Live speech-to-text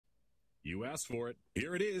You asked for it.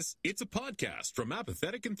 Here it is. It's a podcast from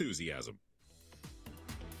Apathetic Enthusiasm.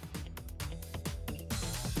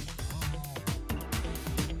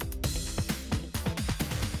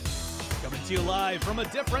 Coming to you live from a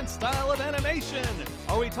different style of animation.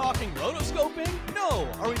 Are we talking rotoscoping? No.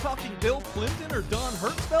 Are we talking Bill Clinton or Don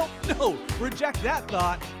Hertzfeldt? No. Reject that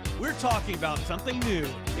thought. We're talking about something new.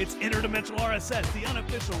 It's Interdimensional RSS, the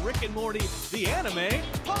unofficial Rick and Morty, the anime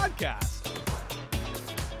podcast.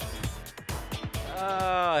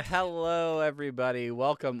 Hello everybody.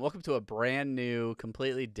 Welcome to a brand new,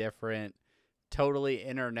 completely different, totally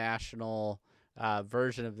international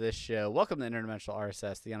version of this show. Welcome to Interdimensional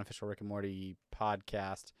RSS, the unofficial Rick and Morty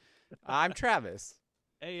podcast. I'm Travis.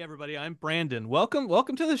 Hey everybody, I'm Brandon.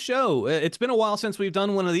 Welcome to the show. It's been a while since we've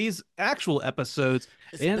done one of these actual episodes.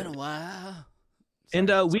 It's been a while. Sorry.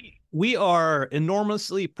 And we are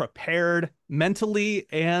enormously prepared mentally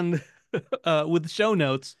and with show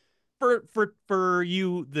notes for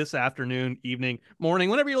you this afternoon, evening, morning,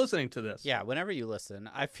 whenever you're listening to this. Yeah, whenever you listen.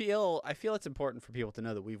 I feel it's important for people to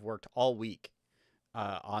know that we've worked all week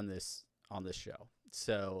on this show.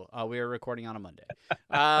 So we are recording on a Monday.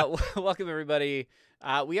 Welcome everybody.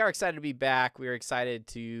 We are excited to be back. We are excited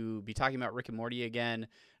to be talking about Rick and Morty again.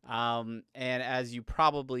 And as you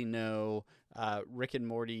probably know, Rick and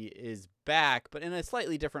Morty is back, but in a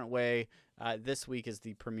slightly different way. This week is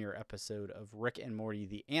the premiere episode of Rick and Morty,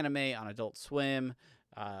 the anime on Adult Swim.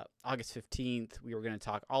 August 15th. We were going to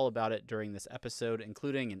talk all about it during this episode,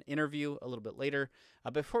 including an interview a little bit later.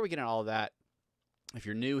 Before we get into all of that, if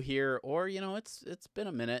you're new here, or it's been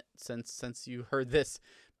a minute since you heard this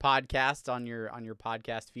podcast on your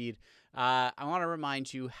podcast feed, I want to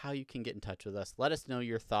remind you how you can get in touch with us. Let us know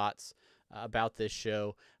your thoughts about this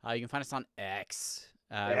show. You can find us on X.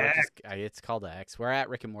 It's called X. We're at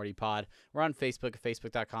Rick and Morty Pod. We're on Facebook at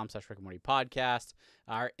facebook.com/Rick and Morty Podcast.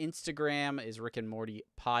 Our Instagram is Rick and Morty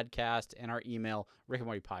Podcast, and our email,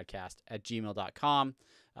 rickandmortypodcast@gmail.com.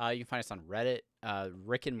 You can find us on Reddit,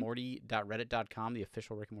 rickandmorty.reddit.com, the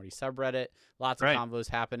official Rick and Morty subreddit. Lots of convos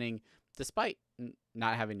happening. Despite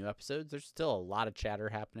not having new episodes, there's still a lot of chatter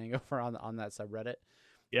happening over on that subreddit.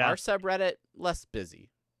 Yeah. Our subreddit, less busy.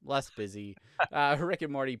 Rick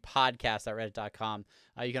and Morty podcast.reddit.com.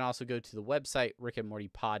 You can also go to the website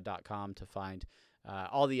rickandmortypod.com to find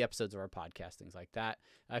all the episodes of our podcast, things like that.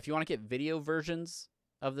 If you want to get video versions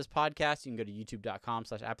of this podcast, you can go to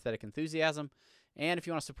youtube.com/apathetic enthusiasm. And if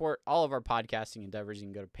you want to support all of our podcasting endeavors, you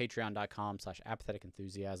can go to patreon.com/apathetic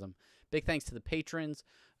enthusiasm. Big thanks to the patrons,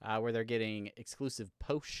 where they're getting exclusive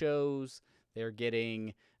post shows. They're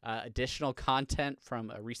getting additional content from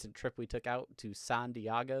a recent trip we took out to San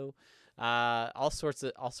Diego. All sorts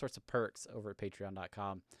of perks over at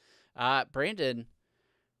patreon.com. Brandon,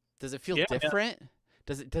 does it feel different? Yeah.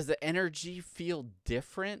 Does the energy feel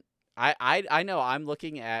different? I know I'm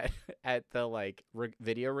looking at the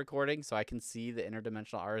video recording, so I can see the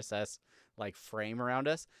interdimensional RSS frame around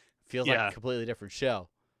us. Feels like a completely different show.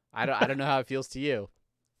 I don't know how it feels to you.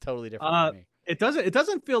 Totally different for me. It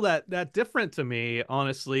doesn't feel that different to me,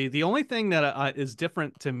 honestly. The only thing that is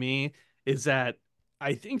different to me is that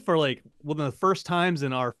I think for one of the first times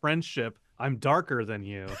in our friendship, I'm darker than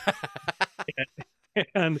you,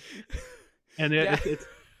 and it's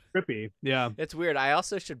trippy. Yeah, it's weird. I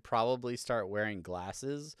also should probably start wearing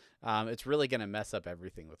glasses. It's really gonna mess up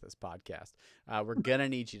everything with this podcast. We're gonna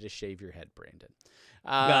need you to shave your head, Brandon.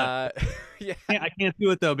 Yeah, I can't do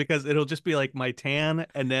it though because it'll just be like my tan,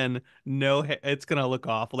 and then it's gonna look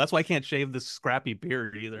awful. That's why I can't shave this scrappy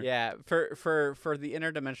beard either. Yeah, for the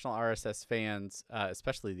interdimensional RSS fans,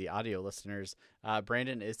 especially the audio listeners,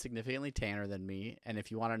 Brandon is significantly tanner than me, and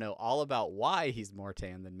if you want to know all about why he's more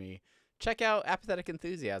tan than me, check out Apathetic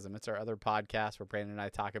Enthusiasm. It's our other podcast where Brandon and I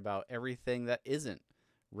talk about everything that isn't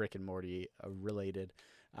Rick and Morty related.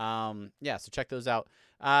 So check those out.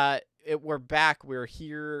 We're back. We're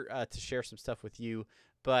here to share some stuff with you.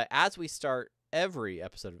 But as we start every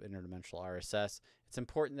episode of Interdimensional RSS, it's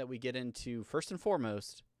important that we get into, first and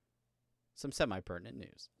foremost, some semi-pertinent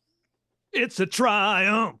news. It's a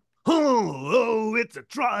triumph. Oh, it's a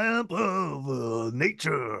triumph of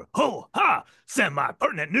nature. Oh, ha!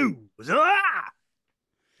 Semi-pertinent news. Ah!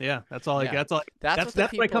 Yeah, that's all I got. That's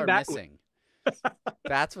what people are missing.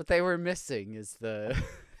 That's what they were missing. Is the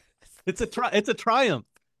It's a triumph.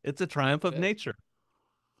 It's a triumph of nature.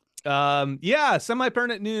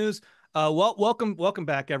 Semi-pertinent news. Welcome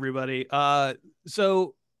back, everybody.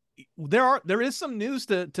 So there is some news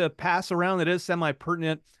to pass around that is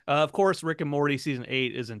semi-pertinent. Of course, Rick and Morty season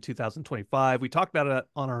 8 is in 2025. We talked about it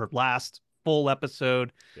on our last full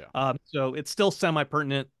episode. Yeah. So it's still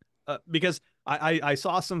semi-pertinent because I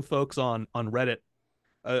saw some folks on Reddit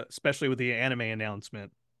especially with the anime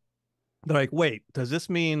announcement. They're like, wait, does this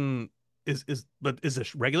mean is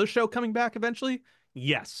this regular show coming back eventually?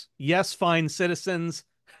 Yes, fine citizens,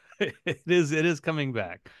 it is coming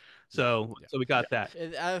back. So we got that.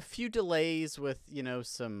 A few delays with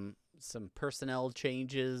some personnel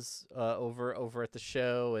changes over at the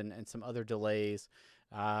show and some other delays.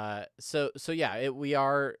 So yeah, it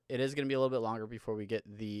is going to be a little bit longer before we get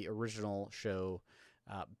the original show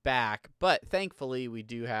back, but thankfully we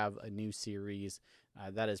do have a new series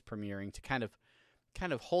that is premiering to kind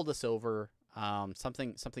of hold us over,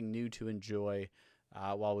 something new to enjoy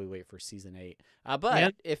while we wait for season 8.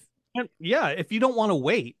 But if you don't want to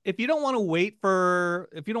wait, if you don't want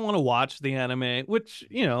to watch the anime, which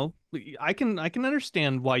I can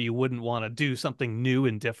understand why you wouldn't want to do something new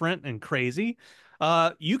and different and crazy.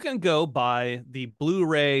 You can go buy the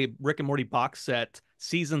Blu-ray Rick and Morty box set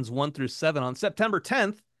seasons 1 through 7 on September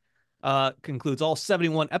 10th. Concludes all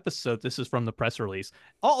 71 episodes. This is from the press release.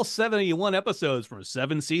 All 71 episodes from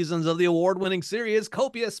 7 seasons of the award-winning series.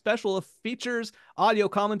 Copious special features, audio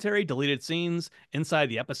commentary, deleted scenes, inside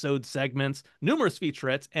the episode segments, numerous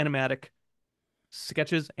featurettes, animatic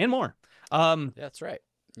sketches, and more. That's right.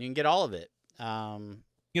 You can get all of it.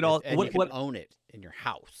 You can own it in your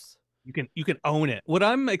house. You can own it. What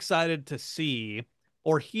I'm excited to see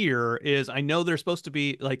or hear is, I know there's supposed to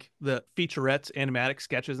be like the featurettes, animatic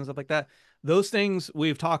sketches and stuff like that. Those things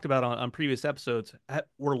we've talked about on previous episodes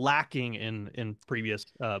were lacking in previous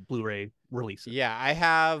Blu-ray releases. Yeah, I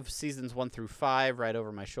have seasons 1 through 5 right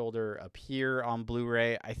over my shoulder up here on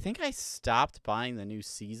Blu-ray. I think I stopped buying the new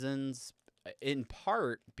seasons in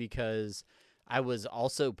part because I was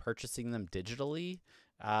also purchasing them digitally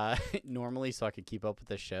normally, so I could keep up with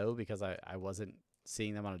the show, because I wasn't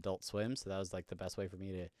seeing them on Adult Swim, so that was like the best way for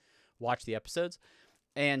me to watch the episodes.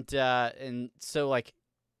 And so like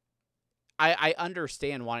I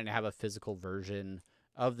understand wanting to have a physical version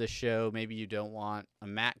of the show. Maybe you don't want a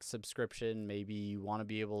Max subscription. Maybe you want to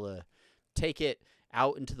be able to take it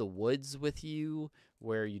out into the woods with you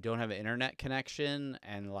where you don't have an internet connection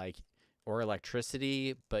or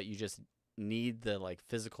electricity, but you just need the like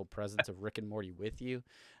physical presence of Rick and Morty with you.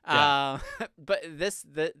 Yeah. But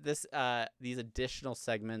these additional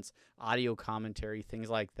segments, audio commentary, things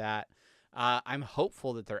like that, I'm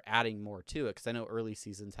hopeful that they're adding more to it, because I know early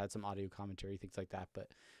seasons had some audio commentary, things like that. But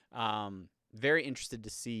very interested to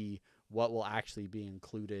see what will actually be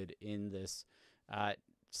included in this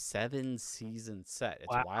 7-season set.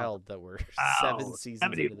 It's wild that we're 7 seasons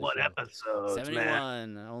 71 episodes,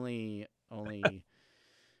 71, man. Only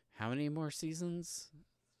how many more seasons?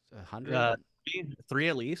 100? 3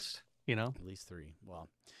 at least, At least 3. Well,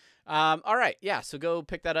 all right. Yeah, so go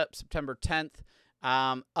pick that up September 10th.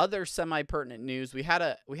 Other semi-pertinent news. We had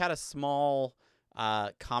a small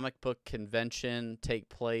comic book convention take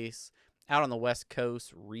place out on the West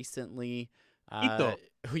Coast recently.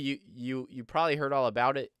 You probably heard all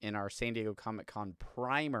about it in our San Diego Comic-Con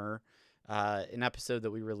primer, an episode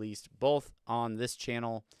that we released both on this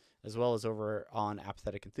channel as well as over on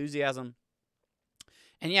Apathetic Enthusiasm.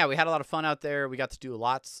 And yeah, we had a lot of fun out there. We got to do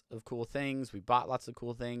lots of cool things. We bought lots of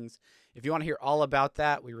cool things. If you want to hear all about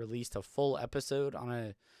that, we released a full episode on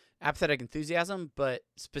a Apathetic Enthusiasm, but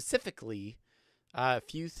specifically, a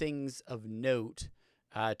few things of note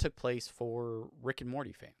took place for Rick and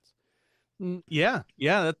Morty fans. Yeah,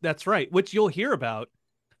 that's right. Which you'll hear about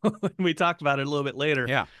when we talked about it a little bit later.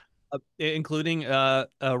 Yeah, including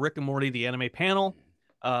Rick and Morty, the anime panel.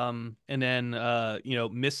 And then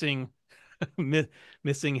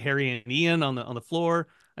missing Harry and Ian on the floor,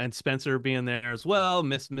 and Spencer being there as well,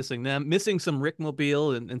 missing them, missing some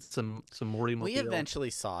Rickmobile and some Morty mobile. We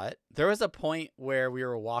eventually saw it. There was a point where we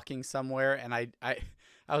were walking somewhere, and I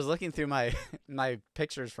was looking through my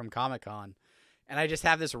pictures from Comic-Con, and I just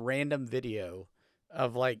have this random video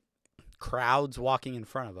of like crowds walking in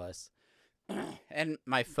front of us, and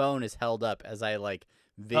my phone is held up as I like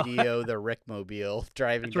video the Rickmobile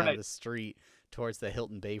driving down the street towards the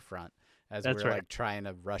Hilton Bayfront as we're like trying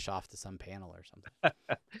to rush off to some panel or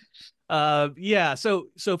something. Yeah. So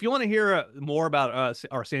if you want to hear more about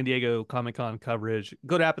our San Diego Comic-Con coverage,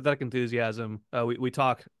 go to Apathetic Enthusiasm. We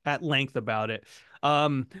talk at length about it.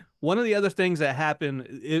 One of the other things that happened,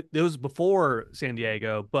 it was before San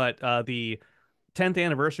Diego, but the 10th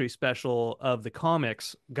anniversary special of the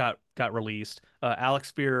comics got released. Alex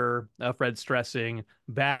Spearer, Fred Stressing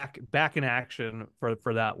back in action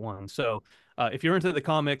for that one. So if you're into the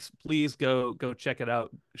comics, please go check it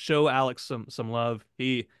out. Show Alex some love.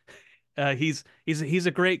 He's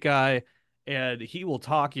a great guy, and he will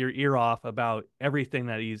talk your ear off about everything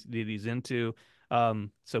that he's into.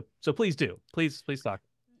 So please do. Please talk.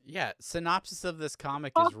 Yeah, synopsis of this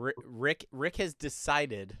comic is Rick has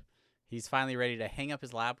decided he's finally ready to hang up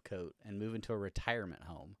his lab coat and move into a retirement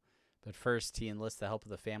home. But first, he enlists the help of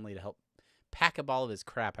the family to help pack up all of his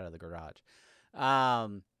crap out of the garage.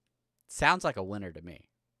 Sounds like a winner to me.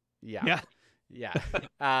 Yeah. Yeah.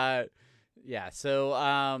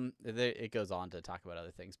 So it goes on to talk about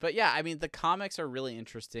other things. But yeah, I mean, the comics are really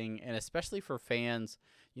interesting, and especially for fans,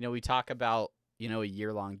 we talk about, a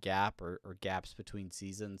year-long gap or gaps between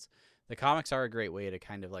seasons. The comics are a great way to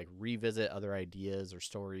kind of like revisit other ideas or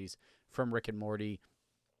stories from Rick and Morty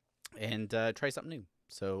and try something new.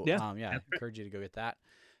 So I encourage you to go get that.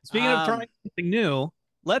 Speaking of trying something new,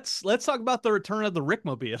 let's talk about the return of the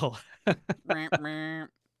Rickmobile. Where's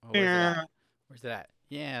that?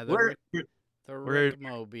 Yeah, the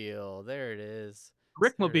Rickmobile. There it is.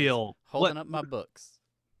 Rickmobile. Holding up my books.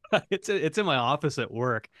 It's in my office at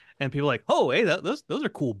work, and people are like, oh, hey, those are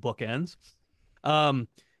cool bookends. The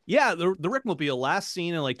Rickmobile, last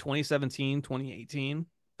seen in like 2017, 2018.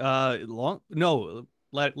 Later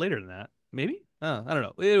than that, maybe. I don't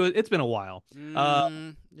know. It's been a while. I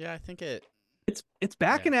think it's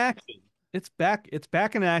back in action. It's back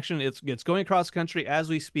in action. It's going across the country as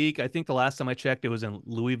we speak. I think the last time I checked, it was in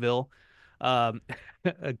Louisville,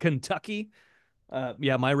 Kentucky.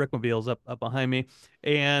 My Rickmobile's up behind me.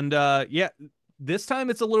 And this time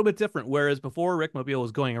it's a little bit different. Whereas before Rickmobile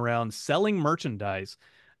was going around selling merchandise,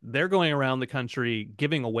 they're going around the country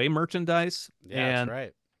giving away merchandise. Yeah, that's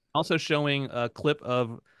right. Also showing a clip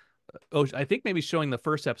of, I think maybe showing the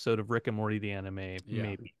first episode of Rick and Morty, the anime,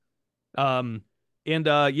 maybe.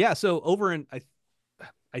 So over in,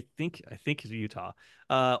 I think it's Utah.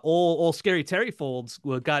 Old Scary Terry Folds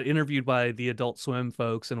got interviewed by the Adult Swim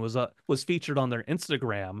folks and was featured on their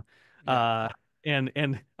Instagram. Yeah.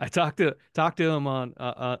 And I talked to him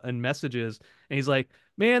on messages, and he's like,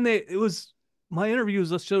 man, my interview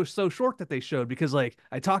was so short that they showed, because like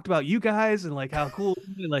I talked about you guys and like how cool,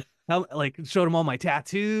 and like how like showed him all my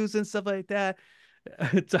tattoos and stuff like that.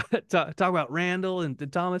 Talk about Randall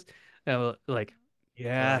and Thomas,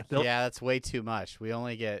 that's way too much. We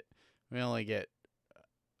only get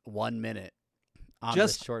 1 minute on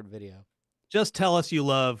this short video. Just tell us you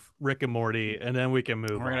love Rick and Morty, and then we can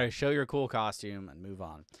move on. We're gonna show your cool costume and move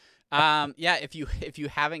on. If you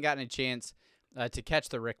haven't gotten a chance to catch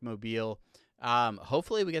the Rickmobile,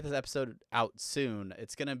 hopefully we get this episode out soon.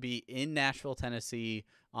 It's gonna be in Nashville, Tennessee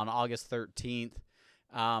on August 13th,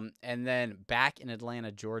 and then back in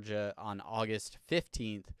Atlanta, Georgia on August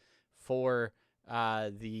 15th for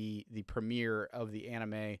the premiere of the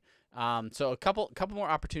anime. So a couple more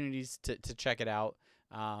opportunities to check it out.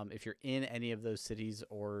 If you're in any of those cities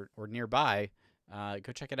or nearby,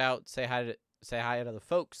 go check it out. Say hi to the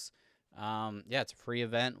folks. It's a free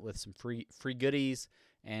event with some free goodies,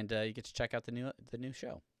 and you get to check out the new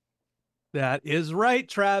show. That is right,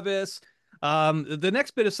 Travis. The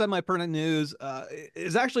next bit of semi-pertinent news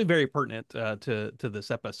is actually very pertinent to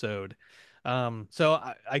this episode.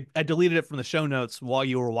 So I deleted it from the show notes while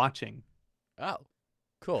you were watching. Oh,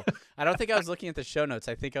 cool. I don't think I was looking at the show notes.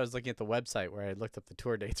 I think I was looking at the website where I looked up the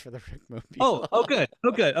tour dates for the Rickmobile. Oh, good.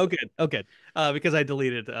 Because I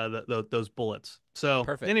deleted those bullets. So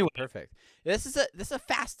perfect. Anyway, perfect. This is a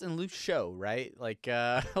fast and loose show, right? Like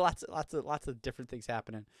lots of different things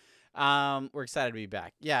happening. We're excited to be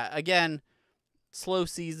back. Yeah, again, slow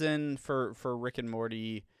season for Rick and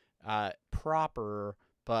Morty proper,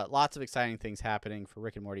 but lots of exciting things happening for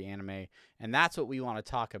Rick and Morty anime, and that's what we want to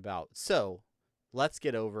talk about. So let's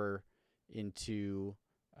get over into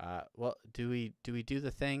do we do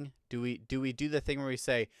the thing? Do we do the thing where we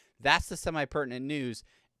say that's the semi-pertinent news,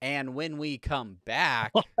 and when we come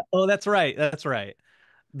back, oh, that's right.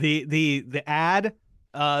 The ad,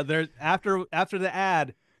 there's after the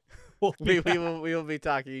ad, we will be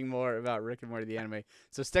talking more about Rick and Morty the anime.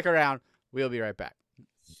 So stick around. We'll be right back.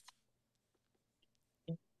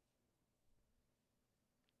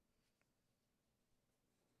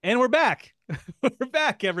 And we're back. We're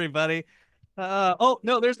back, everybody. Oh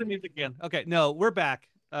no, there's the music again. Okay, no, we're back.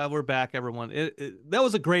 We're back, everyone. That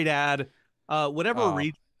was a great ad. Whatever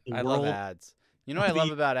region I love ads. You know what I love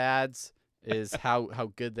about ads is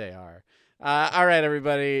how good they are. All right,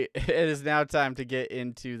 everybody. It is now time to get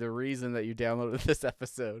into the reason that you downloaded this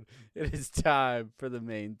episode. It is time for the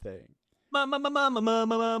main thing. Mama,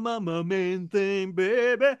 main thing,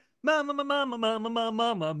 baby.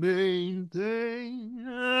 Mama, main thing.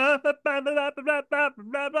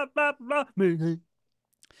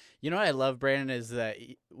 You know what I love, Brandon, is that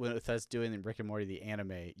with us doing the Rick and Morty the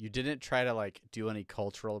anime, you didn't try to like do any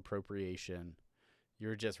cultural appropriation.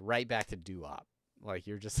 You're just right back to doo-wop. Like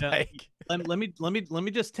you're just like let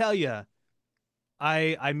me just tell you,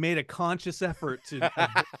 I made a conscious effort to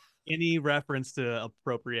avoid any reference to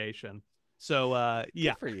appropriation. So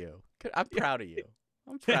yeah. Good for you. I'm proud of you.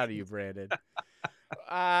 I'm proud of you, Brandon.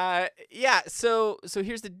 Yeah, so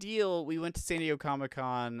here's the deal. We went to San Diego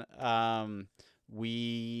Comic-Con.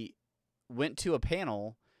 We went to a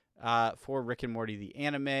panel for Rick and Morty the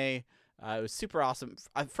anime. It was super awesome.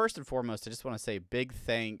 First and foremost, I just want to say big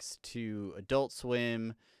thanks to Adult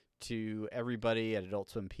Swim, to everybody at Adult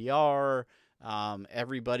Swim PR,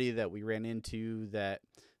 everybody that we ran into that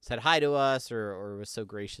said hi to us or was so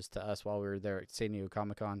gracious to us while we were there at San Diego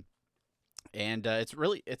Comic-Con. And it's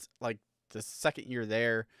like the second year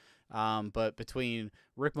there, but between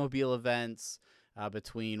Rickmobile events,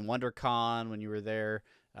 between WonderCon when you were there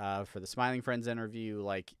for the Smiling Friends interview,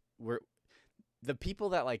 like the people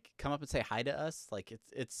that like come up and say hi to us, like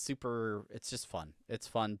it's just fun. It's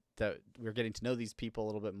fun that we're getting to know these people a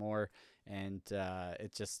little bit more, and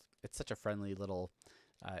it's such a friendly little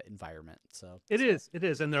environment. So it is,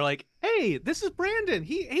 and they're like, "Hey, this is Brandon.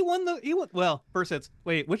 He won. Well, first it's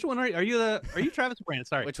wait, which one are you Travis or Brandon?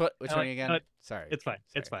 Sorry, which one are you again? Sorry, it's fine.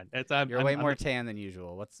 Sorry. It's fine. You're way more tan than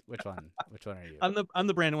usual. Which one? Which one are you? I'm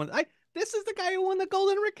the Brandon one. This is the guy who won the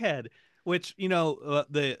Golden Rick head, which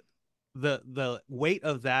the weight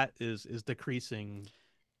of that is decreasing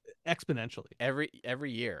exponentially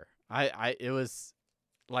every year. It was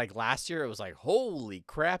like last year it was like, holy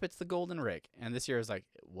crap, it's the Golden Rick, and this year is like,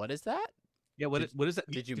 what is that? Yeah, what is that?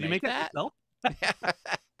 Did you make that yourself?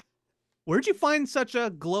 Where'd you find such a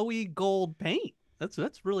glowy gold paint? That's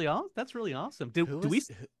really awesome. That's really awesome. Who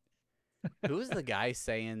was the guy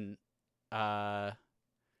saying?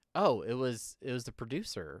 Oh, it was the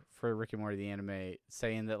producer for Rick and Morty the anime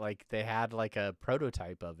saying that like they had like a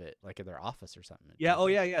prototype of it like in their office or something. Yeah. Oh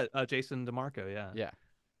yeah. Jason DeMarco. Yeah. Yeah.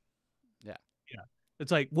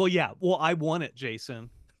 It's like, well, yeah. Well, I won it, Jason.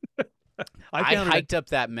 I hiked up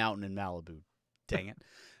that mountain in Malibu. Dang it.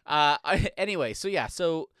 Anyway, so yeah.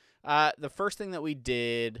 So the first thing that we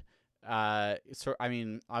did,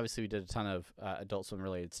 obviously we did a ton of Adult Swim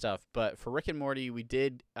related stuff, but for Rick and Morty, we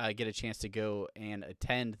did get a chance to go and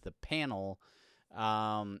attend the panel,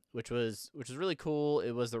 which was really cool.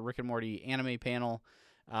 It was the Rick and Morty anime panel.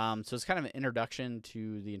 So it's kind of an introduction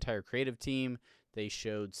to the entire creative team. They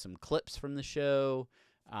showed some clips from the show.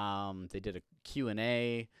 They did a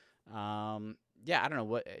Q&A. Yeah, I don't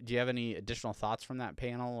know. Do you have any additional thoughts from that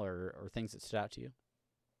panel or things that stood out to you?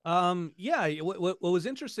 Yeah. What was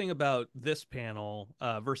interesting about this panel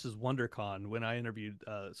versus WonderCon when I interviewed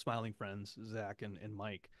Smiling Friends Zach and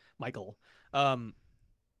Michael,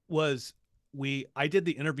 was I did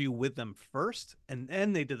the interview with them first, and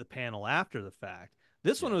then they did the panel after the fact.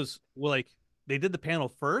 This one was like they did the panel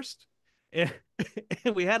first.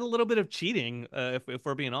 And we had a little bit of cheating, if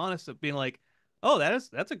we're being honest, of being like, "Oh,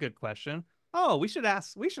 that's a good question. Oh, we should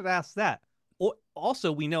ask that." Also,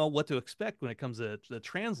 we know what to expect when it comes to the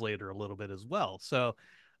translator a little bit as well. So,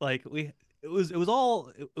 like it was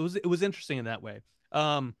interesting in that way.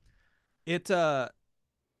 I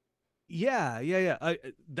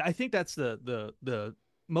think that's the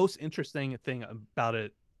most interesting thing about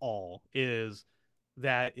it all is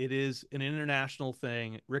that it is an international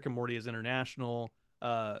thing. Rick and Morty is international.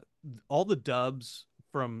 All the dubs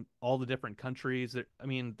from all the different countries.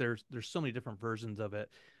 There's so many different versions of it,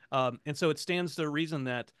 and so it stands to reason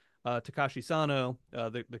that Takashi Sano,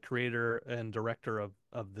 the creator and director of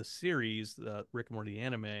the series, Rick and Morty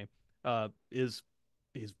anime,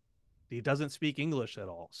 he doesn't speak English at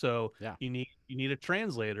all. So yeah. you need a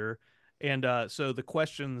translator, and so the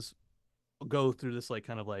questions go through this like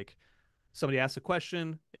kind of like. Somebody asks a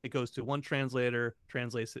question, it goes to one translator,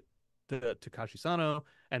 translates it to Takashi Sano,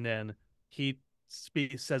 and then he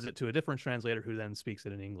says it to a different translator who then speaks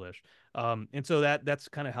it in English. And so that's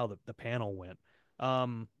kind of how the panel went.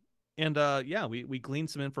 We gleaned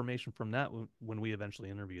some information from that when we eventually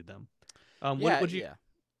interviewed them.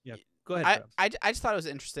 Yeah, go ahead. I just thought it was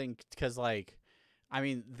interesting because the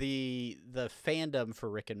fandom for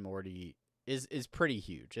Rick and Morty is pretty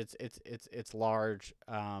huge. It's large.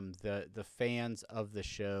 The fans of the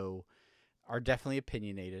show are definitely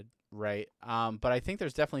opinionated, right? But I think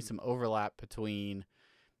there's definitely some overlap between,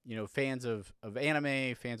 fans of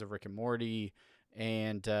anime, fans of Rick and Morty,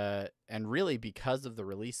 and really because of the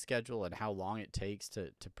release schedule and how long it takes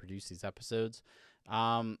to produce these episodes.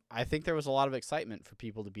 I think there was a lot of excitement for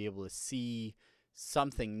people to be able to see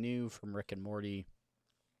something new from Rick and Morty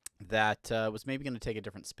that was maybe going to take a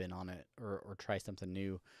different spin on it or try something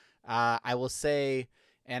new. I will say,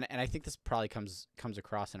 and I think this probably comes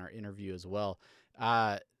across in our interview as well,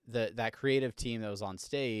 that creative team that was on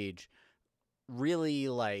stage really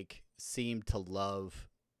seemed to love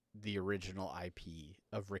the original IP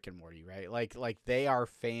of Rick and Morty, right? Like they are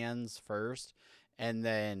fans first, and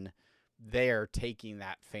then they are taking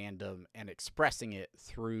that fandom and expressing it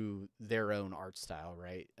through their own art style,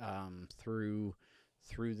 right? Through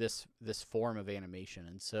this form of animation,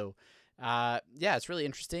 and so yeah, it's really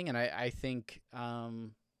interesting, and I think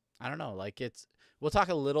I don't know, like we'll talk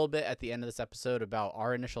a little bit at the end of this episode about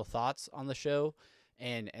our initial thoughts on the show,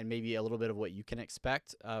 and maybe a little bit of what you can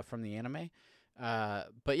expect from the anime.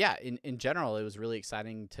 But yeah, in general, it was really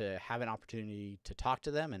exciting to have an opportunity to talk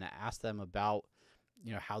to them and ask them about,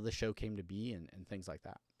 how the show came to be and things like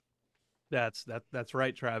that. That's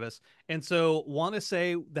right, Travis. And so want to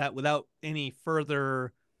say that without any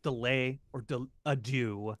further delay or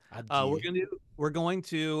ado, we're going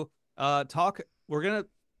to talk. We're going to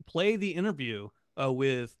play the interview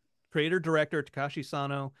with creator director Takashi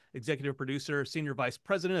Sano, executive producer, senior vice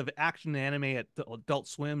president of action and anime at Adult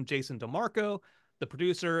Swim Jason DeMarco, the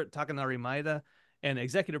producer Takanari Maeda, and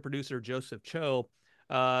executive producer Joseph Cho.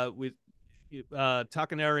 With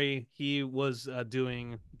Takanari, he was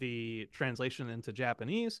doing the translation into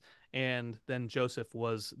Japanese, and then Joseph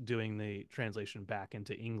was doing the translation back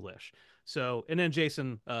into English. So, and then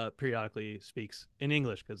Jason periodically speaks in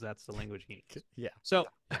English because that's the language he needs. Yeah. So,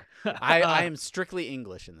 I am strictly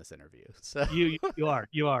English in this interview. So you are,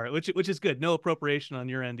 which is good. No appropriation on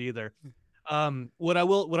your end either. What I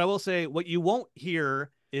will say, what you won't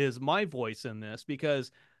hear is my voice in this,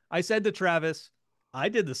 because I said to Travis, I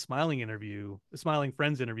did the Smiling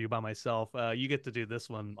Friends interview by myself. You get to do this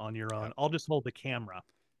one on your own. I'll just hold the camera.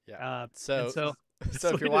 Yeah. So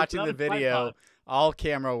if you're watching the video, all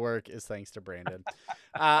camera work is thanks to Brandon.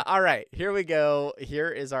 All right, here we go. Here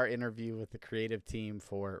is our interview with the creative team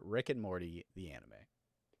for Rick and Morty, the anime.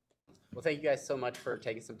 Well, thank you guys so much for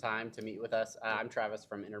taking some time to meet with us. I'm Travis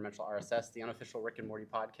from Interdimensional RSS, the unofficial Rick and Morty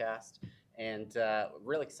podcast, and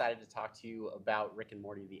really excited to talk to you about Rick and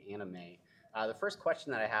Morty, the anime. The first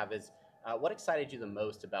question that I have is, what excited you the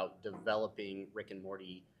most about developing Rick and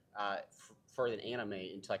Morty for an anime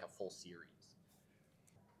into like a full series?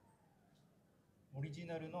 オリジ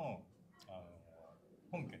ナルの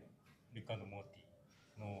本家のリカ&モーテ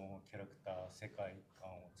ィのキャラクター世界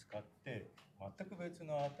観を使って全く別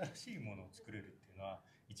の新しいものを作れるっていうのは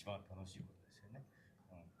一番楽しいことですよね。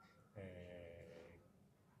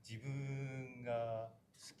自分が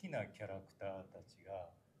好きなキャラクターたちが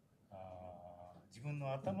自分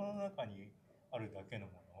の頭の中にあるだけの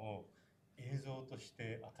ものを映像とし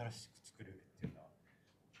て新しく作れるっていうのは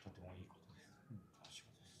とてもいいことです。楽しいこ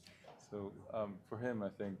とです。So for him, I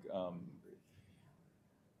think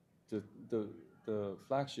the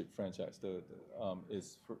flagship franchise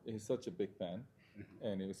he's such a big fan,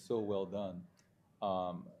 and it was so well done.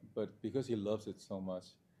 But because he loves it so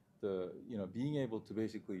much, being able to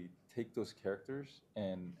basically take those characters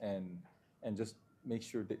and just make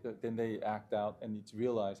sure that then they act out, and to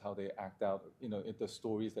realize how they act out, the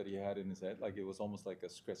stories that he had in his head, like it was almost like a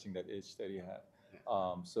scratching that itch that he had.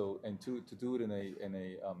 To do it in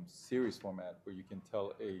a series format where you can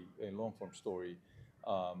tell a long form story,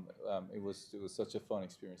 it was such a fun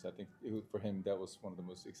experience. I think for him that was one of the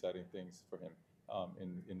most exciting things for him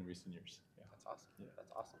in recent years. Yeah. That's awesome. Yeah.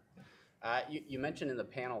 That's awesome. You mentioned in the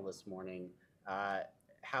panel this morning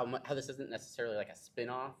how this isn't necessarily like a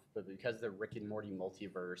spin-off, but because the Rick and Morty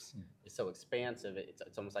multiverse is so expansive,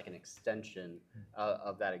 it's almost like an extension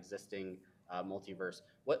of that existing multiverse.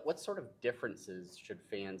 What sort of differences should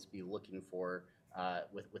fans be looking for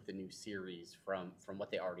with the new series from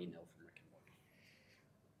what they already know from Rick and Morty?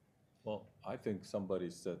 Well, I think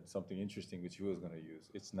somebody said something interesting which he was going to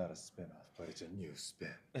use. It's not a spin-off, but it's a new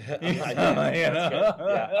spin. I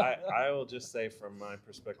will just say from my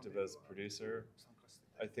perspective as producer,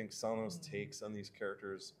 I think Sano's takes on these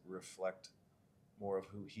characters reflect more of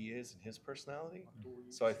who he is and his personality.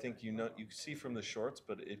 So I think you see from the shorts,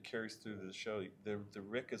 but it carries through the show. The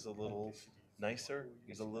Rick is a little nicer.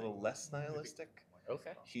 He's a little less nihilistic.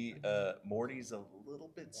 Okay. Morty's a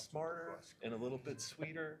little bit smarter and a little bit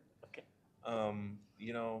sweeter. Okay. I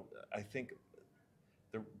think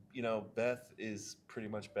Beth is pretty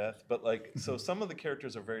much Beth, but so some of the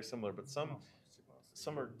characters are very similar, but some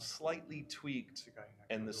are slightly tweaked,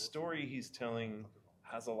 and the story he's telling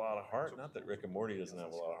has a lot of heart. Not that Rick and Morty doesn't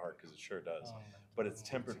have a lot of heart, because it sure does, but it's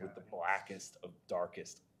tempered with the blackest of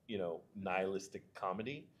darkest, nihilistic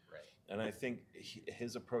comedy. Right. And I think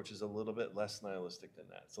his approach is a little bit less nihilistic than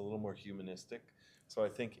that. It's a little more humanistic. So I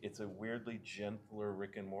think it's a weirdly gentler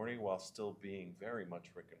Rick and Morty while still being very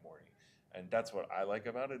much Rick and Morty. And that's what I like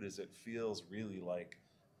about it, is it feels really like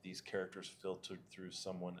these characters filtered through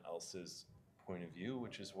someone else's point of view,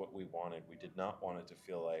 which is what we wanted. We did not want it to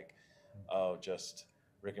feel like, just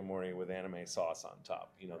Rick and Morty with anime sauce on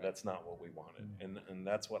top. You know, that's not what we wanted, and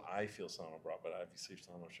that's what I feel Sano brought. But obviously,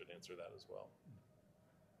 Sano should answer that as well.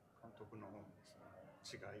 監督のその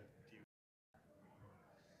違いっていう。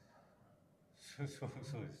そう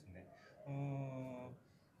ですね。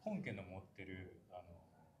本家の持ってる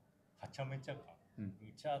はちゃめちゃ感、う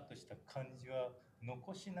ちゃっとした感じは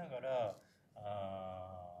残しながら、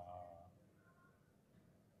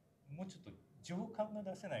もうちょっと情感が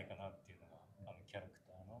出せないかなっていうのがキャラク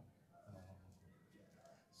ターの。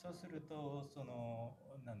そうするとその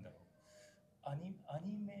なんだろう、アニ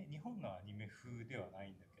メ日本のアニメ風ではな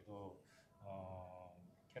いんだけど、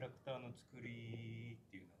キャラクターの作りっ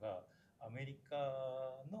ていうのがアメリ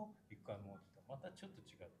カのビッグアンモーティとまたちょっと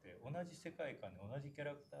違って、同じ世界観で同じキャ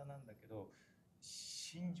ラクターなんだけど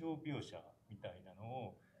心情描写みたいなの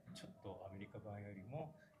をちょっとアメリカ版より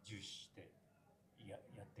も重視してやっ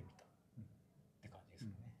てみたって感じです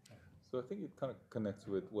かね。So I think it kind of connects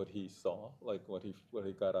with what he saw, like what he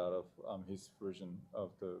got out of his version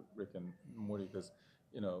of the Rick and Morty, because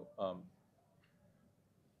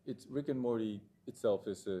it's Rick and Morty itself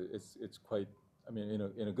is it's quite, I mean,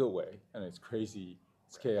 in a good way, and it's crazy,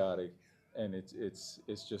 it's chaotic, and it's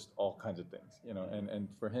just all kinds of things, and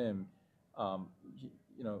for him,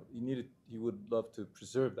 he would love to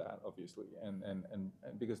preserve that, obviously, and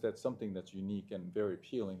because that's something that's unique and very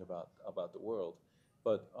appealing about the world.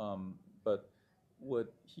 But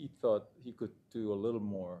what he thought he could do a little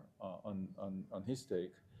more on his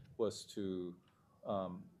take was to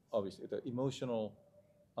obviously the emotional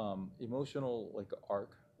like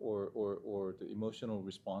arc or the emotional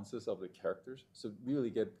responses of the characters. So really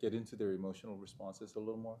get into their emotional responses a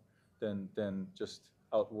little more than just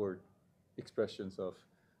outward expressions of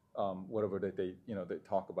whatever that they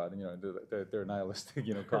talk about, their nihilistic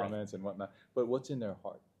comments and whatnot. But what's in their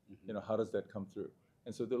heart? How does that come through?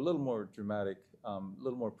 And so they're a little more dramatic, a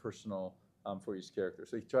little more personal for each character.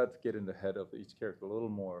 So he tried to get in the head of each character a little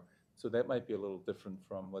more. So that might be a little different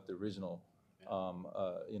from what the original,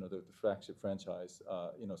 the flagship franchise,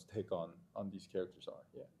 take on these characters are.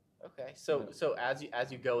 Yeah. Okay. So as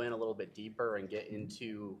you go in a little bit deeper and get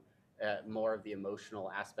into more of the emotional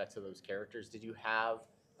aspects of those characters, did you have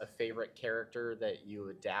a favorite character that you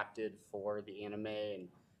adapted for the anime, and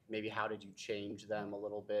maybe how did you change them a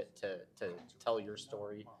little bit to tell your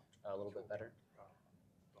story a little bit better?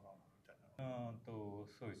 そ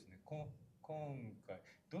うですね。今回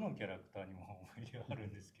どのキャラクターにも思い入れがある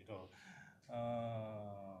んですけど、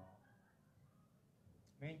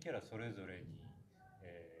メインキャラそれぞれに、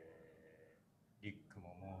リック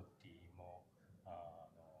もモーティも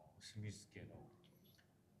スミス家の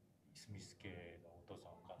お父さ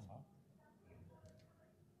んお母さん、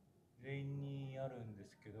全員にあるんで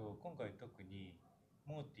すけど、今回特に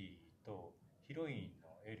モーティとヒロイン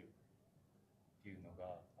のエルっていうの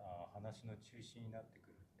が話の中心になってく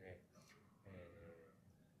るんで、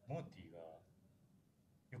モーティが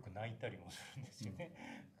よく泣いたりもするんですよね。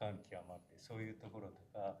感極まって、そういうところと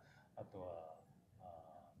か、あとは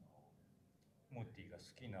モーティが好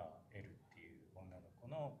きなエルっていう女の子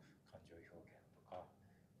の感情表現とか、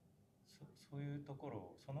そういうところ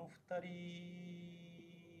をその2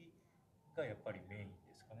人がやっぱりメイン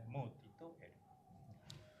ですかね。モーティとエル。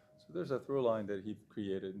So there's a through line that he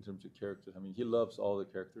created in terms of characters. I mean, he loves all the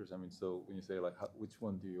characters. I mean, so when you say like, which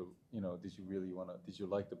one did you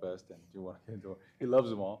like the best, and do you want to get into it? He loves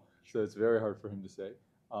them all. So it's very hard for him to say.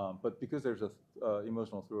 But because there's a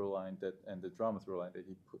emotional through line and the drama through line that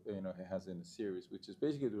he has in the series, which is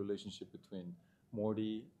basically the relationship between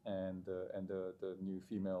Morty and the new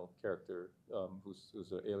female character, who's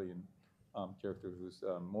an alien character, who's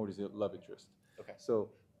Morty's love interest. Okay. So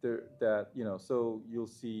so you'll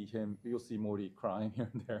see Morty crying here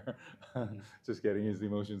and there, just getting his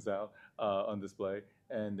emotions out on display,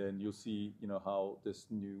 and then you'll see how the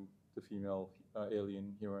female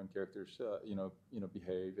alien hero and characters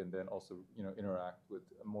behave, and then also interact with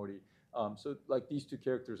Morty. So like these two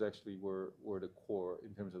characters actually were the core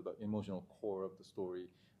in terms of the emotional core of the story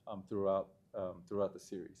throughout the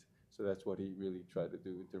series. So that's what he really tried to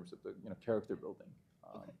do in terms of the character building.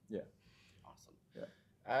 Okay. Yeah. Awesome. Yeah.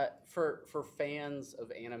 For fans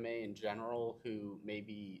of anime in general who may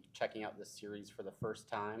be checking out this series for the first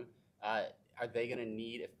time, are they going to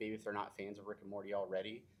need, if they're not fans of Rick and Morty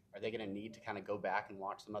already, are they going to need to kind of go back and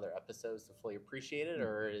watch some other episodes to fully appreciate it,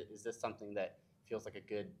 or is this something that feels like a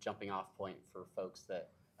good jumping off point for folks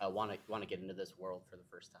that want to get into this world for the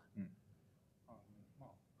first time?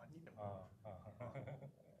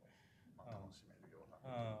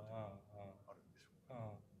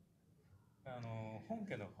 本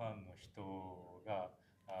家のファンの人が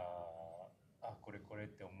これっ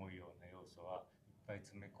て思うような要素はいっぱぱい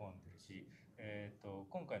詰め込んでるし、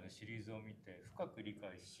今回のシリーズを見て深く理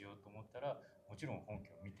解しようと思ったらもちろん本家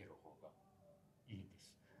を見てる方がいいで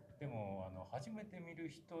す。でも初めて見る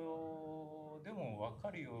人でも分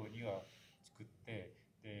かるようには作って、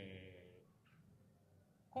で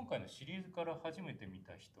今回のシリーズから初めて見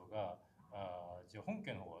た人がじゃあ本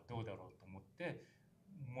家の方はどうだろうと思って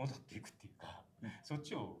戻っていくっていうか、そっ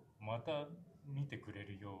ちをまた見てくれ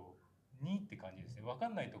るようにって感じですね。分か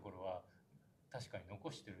んないところは確かに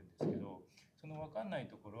残してるんですけど、その分かんない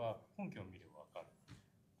ところは本家を見れば分かる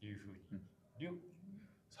っていうふうに、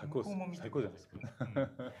最高です。最高じゃないですか。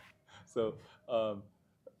So,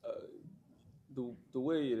 the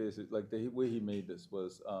way it is, like the way he made this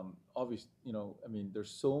was obvious. You know, I mean, there's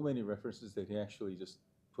so many references that he actually just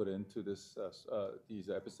put into this these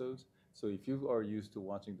episodes. So if you are used to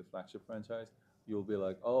watching the flagship franchise, you'll be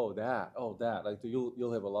like, oh that. Like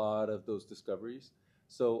you'll have a lot of those discoveries.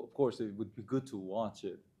 So of course it would be good to watch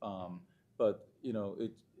it, but you know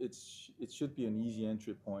it should be an easy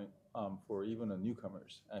entry point for even the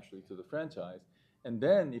newcomers actually to the franchise. And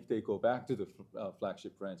then if they go back to the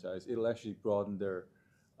flagship franchise, it'll actually broaden their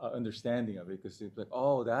understanding of it, because it's like,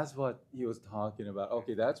 oh, that's what he was talking about.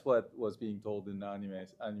 Okay, that's what was being told in the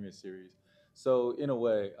anime series. So in a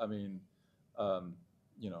way, I mean,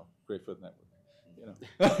 you know, great for the network. You know.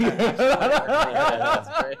 That's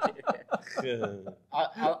great.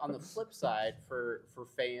 On the flip side, for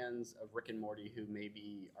fans of Rick and Morty who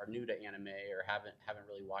maybe are new to anime or haven't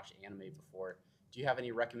really watched anime before, do you have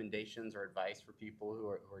any recommendations or advice for people who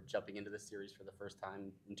are jumping into the series for the first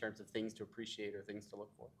time in terms of things to appreciate or things to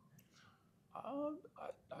look for?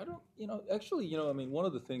 I don't, you know, actually, you know, I mean, one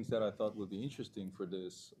of the things that I thought would be interesting for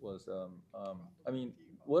this was, I mean,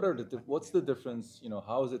 what's the difference, you know,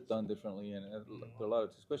 how is it done differently? And there are a lot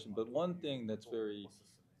of discussion, but one thing that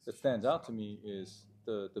stands out to me is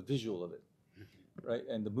the visual of it, right?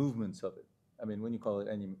 And the movements of it. I mean, when you call it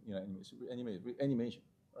animation,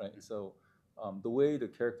 right? So the way the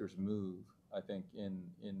characters move, I think, in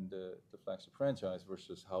the flagship franchise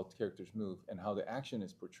versus how characters move and how the action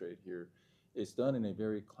is portrayed here is done in a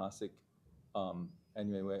very classic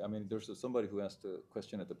anime way. I mean, there's somebody who asked a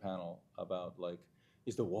question at the panel about, like,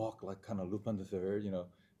 is the walk like kind of Lupin the Third, you know,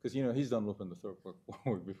 because, you know, he's done Lupin the Third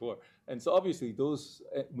work before. And so obviously those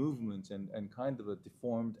movements and kind of a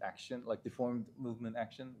deformed action, like deformed movement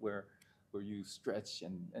action where you stretch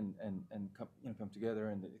and come together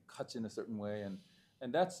and it cuts in a certain way,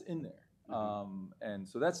 and that's in there. And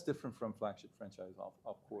so that's different from flagship franchise,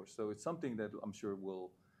 of course. So it's something that I'm sure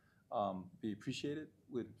will be appreciated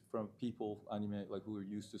from people anime like who are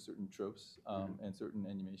used to certain tropes and certain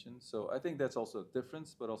animations. So I think that's also a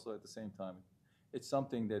difference, but also at the same time, it's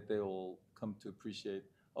something that they will come to appreciate.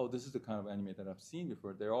 Oh, this is the kind of anime that I've seen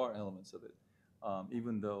before. There are elements of it,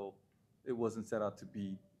 even though it wasn't set out to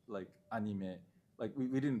be like anime. Like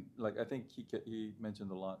we didn't, like, I think he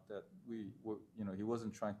mentioned a lot that we were, you know, he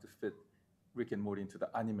wasn't trying to fit Rick and Morty into the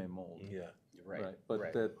anime mold. Yeah, right.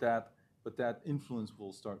 But that influence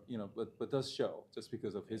will start, you know, but does show just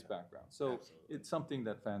because of his background. So it's something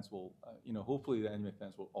that fans will, you know, hopefully the anime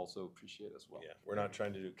fans will also appreciate as well. Yeah, we're not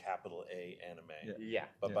trying to do capital A anime. Yeah.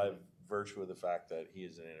 But by virtue of the fact that he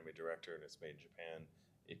is an anime director and it's made in Japan,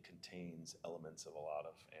 it contains elements of a lot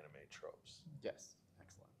of anime tropes. Yes.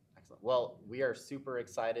 Excellent. Well, we are super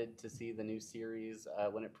excited to see the new series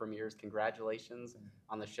when it premieres. Congratulations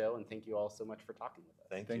on the show, and thank you all so much for talking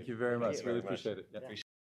with us. Thank you very much. Really appreciate it. Yeah.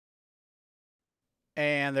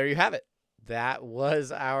 And there you have it. That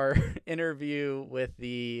was our interview with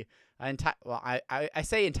the entire. Well, I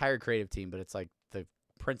say entire creative team, but it's like the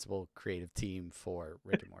principal creative team for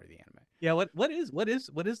Rick and Morty the anime. Yeah. What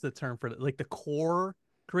is the term for it? Like the core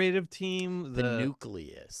creative team? The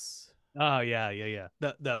nucleus. Oh yeah.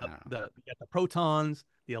 The protons,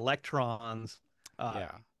 the electrons.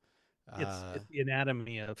 It's the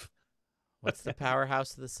anatomy of. What's the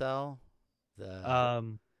powerhouse of the cell?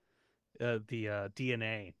 The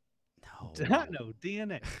DNA. No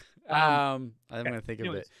DNA. I'm gonna think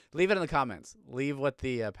of it. Leave it in the comments. Leave what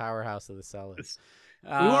the powerhouse of the cell is. We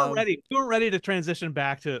weren't ready. We weren't ready to transition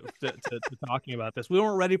back to talking about this. We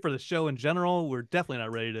weren't ready for the show in general. We're definitely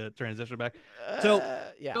not ready to transition back. So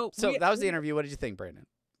that was the interview. What did you think, Brandon?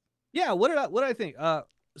 Yeah. What did I think?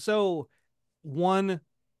 So one,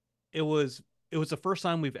 it was the first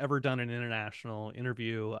time we've ever done an international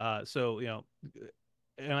interview. So, you know,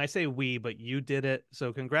 and I say we, but you did it.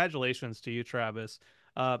 So congratulations to you, Travis.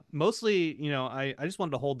 Mostly, you know, I just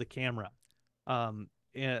wanted to hold the camera. My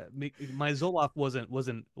Zoloft wasn't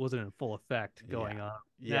in full effect going on.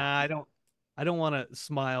 Yeah, I I don't want to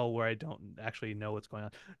smile where I don't actually know what's going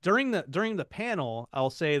on. During the panel,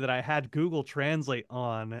 I'll say that I had Google Translate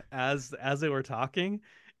on as they were talking,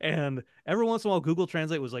 and every once in a while Google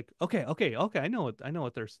Translate was like, okay, I know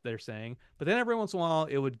what they're saying, but then every once in a while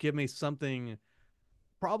it would give me something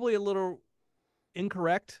probably a little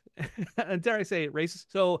incorrect, and dare I say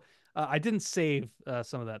racist. So I didn't save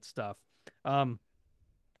some of that stuff.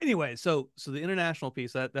 Anyway, so the international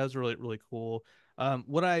piece that was really cool.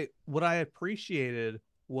 What I appreciated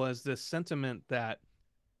was this sentiment that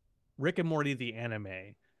Rick and Morty the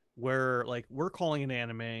anime, where like we're calling it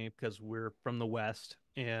anime because we're from the West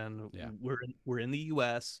and we're in the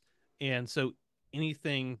US, and so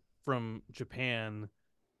anything from Japan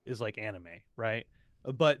is like anime, right?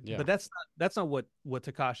 But that's not what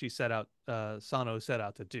Takashi set out Sano set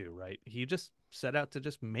out to do, right? He just set out to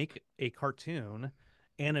just make a cartoon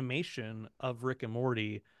animation of Rick and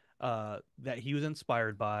Morty that he was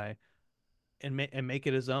inspired by and make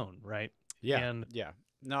it his own, right?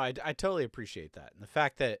 No, I totally appreciate that. And the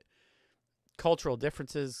fact that cultural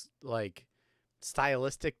differences, like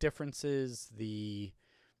stylistic differences, the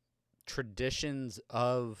traditions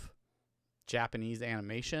of Japanese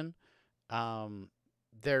animation,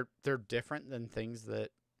 they're different than things that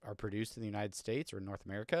are produced in the United States or North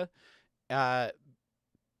America.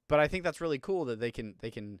 But I think that's really cool that they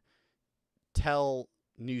can tell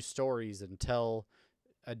new stories and tell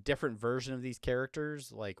a different version of these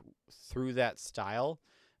characters like through that style.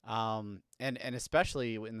 And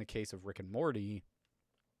especially in the case of Rick and Morty,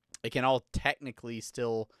 it can all technically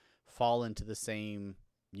still fall into the same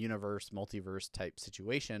universe, multiverse type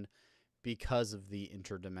situation because of the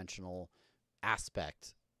interdimensional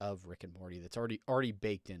aspect of Rick and Morty that's already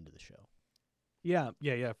baked into the show. Yeah,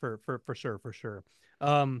 for sure.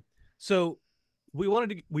 So we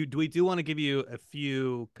do want to give you a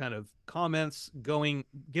few kind of comments giving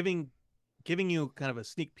you kind of a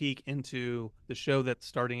sneak peek into the show that's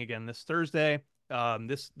starting again this Thursday.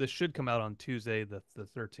 This should come out on Tuesday the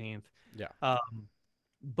 13th. Yeah.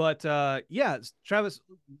 But Travis,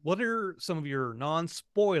 what are some of your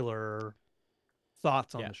non-spoiler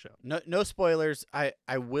thoughts on the show? No spoilers. I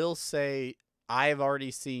will say I've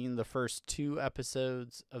already seen the first 2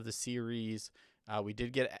 episodes of the series. We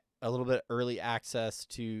did get a little bit early access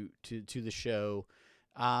to the show.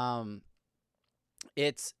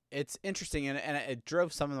 It's interesting, and it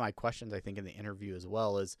drove some of my questions, I think, in the interview as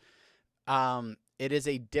well. Is it is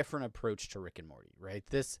a different approach to Rick and Morty, right?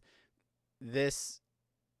 This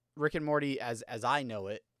Rick and Morty, as I know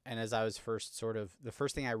it, and as I was the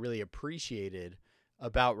first thing I really appreciated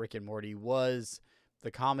about Rick and Morty was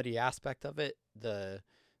the comedy aspect of it, the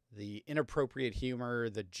inappropriate humor,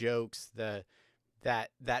 the jokes, that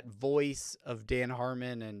voice of Dan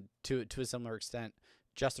Harmon, and to a similar extent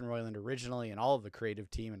Justin Roiland originally, and all of the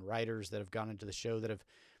creative team and writers that have gone into the show that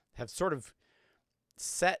have sort of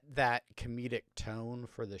set that comedic tone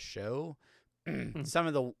for the show. Some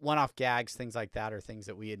of the one-off gags, things like that, are things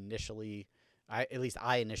that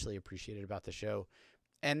I initially appreciated about the show.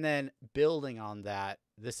 And then building on that,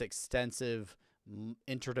 this extensive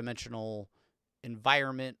interdimensional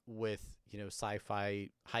environment with, sci-fi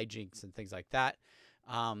hijinks and things like that.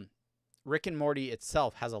 Rick and Morty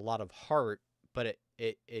itself has a lot of heart, but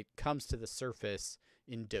it comes to the surface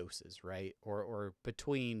in doses, right? Or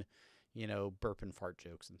between, burp and fart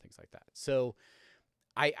jokes and things like that. So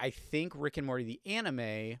I think Rick and Morty, the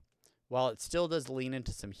anime, while it still does lean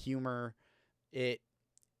into some humor,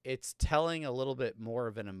 it's telling a little bit more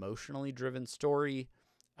of an emotionally driven story.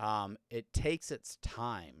 It takes its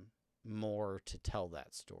time more to tell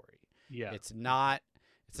that story. Yeah. It's not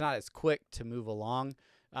as quick to move along.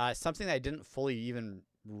 Something that I didn't fully even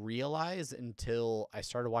realize until I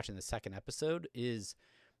started watching the second episode is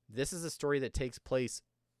this is a story that takes place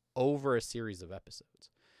over a series of episodes.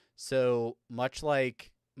 So much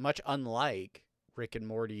unlike Rick and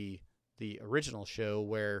Morty, the original show,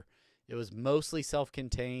 where it was mostly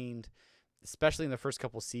self-contained, especially in the first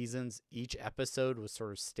couple seasons, each episode was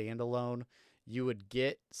sort of standalone. You would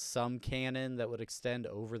get some canon that would extend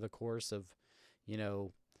over the course of, or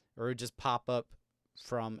it would just pop up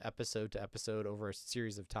from episode to episode over a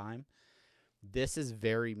series of time. This is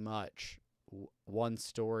very much one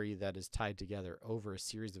story that is tied together over a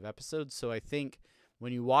series of episodes. So I think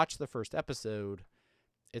when you watch the first episode,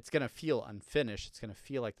 it's going to feel unfinished. It's going to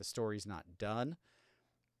feel like the story's not done.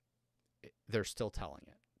 They're still telling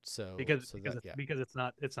it. So because it's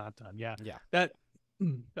not done. Yeah. Yeah. That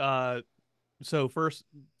so first,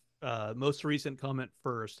 most recent comment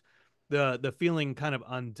first, the feeling kind of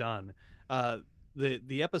undone.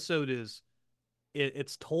 The episode is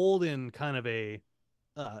it's told in kind of a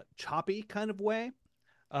choppy kind of way.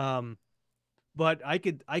 but I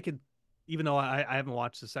could even though I haven't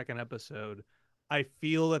watched the second episode, I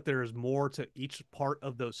feel that there's more to each part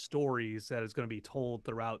of those stories that is going to be told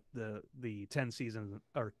throughout the 10 seasons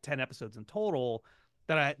or 10 episodes in total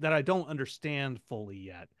that I don't understand fully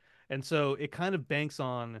yet. And so it kind of banks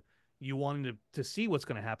on you wanting to see what's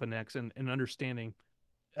going to happen next, and understanding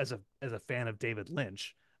as a fan of David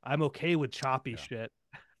Lynch, I'm okay with choppy shit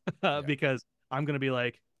because I'm going to be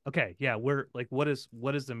like, okay, yeah, we're like, what is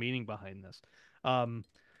the meaning behind this?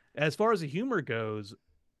 As far as the humor goes,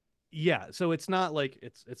 yeah, so it's not like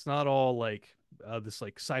it's not all like this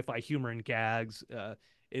like sci-fi humor and gags.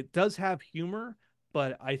 It does have humor,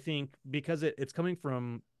 but I think because it's coming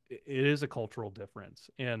from, it is a cultural difference,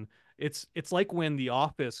 and it's like when The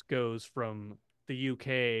Office goes from the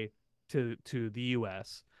UK to the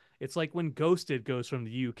US. It's like when Ghosted goes from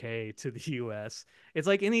the UK to the US. It's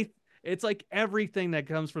like everything that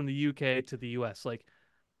comes from the UK to the US. Like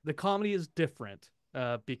the comedy is different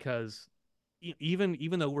because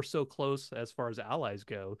even though we're so close as far as allies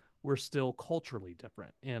go, we're still culturally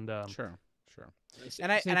different. And sure.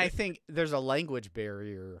 And I think there's a language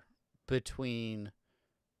barrier between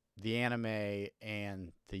the anime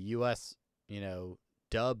and the US,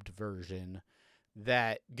 dubbed version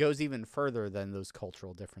that goes even further than those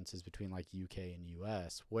cultural differences between like UK and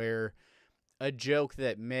US, where a joke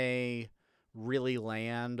that may really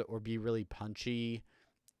land or be really punchy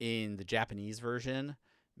in the Japanese version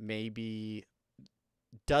maybe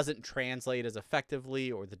doesn't translate as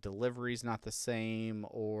effectively, or the delivery's not the same,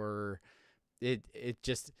 or it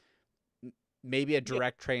just maybe a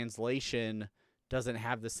direct translation doesn't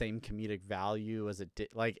have the same comedic value as it did.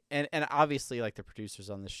 Like, and obviously, like, the producers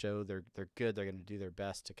on the show, they're good. They're going to do their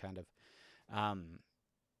best to kind of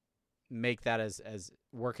make that as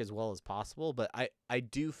work as well as possible. But I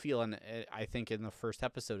do feel, and I think in the first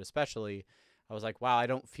episode especially, I was like, wow, I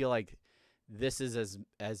don't feel like this is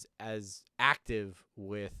as active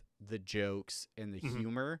with the jokes and the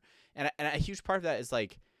humor. And a huge part of that is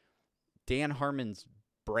like Dan Harmon's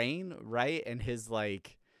brain, right? And his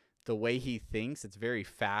like the way he thinks, it's very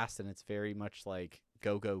fast and it's very much like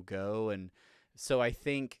go, go, go. And so I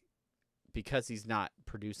think because he's not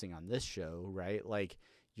producing on this show, right? Like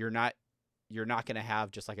you're not going to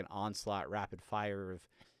have just like an onslaught rapid fire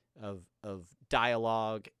of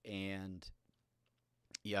dialogue and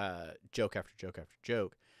joke after joke after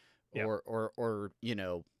joke, or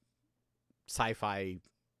sci-fi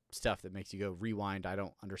stuff that makes you go rewind. I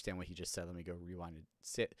don't understand what he just said. Let me go rewind and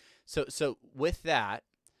sit. So with that,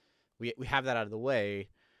 we have that out of the way.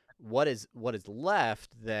 What is left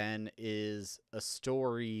then is a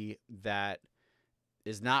story that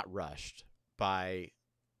is not rushed by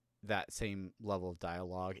that same level of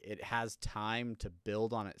dialogue. It has time to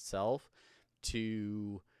build on itself,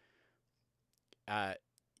 to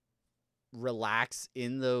relax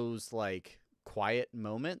in those like quiet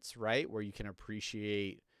moments, right, where you can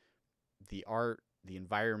appreciate the art, the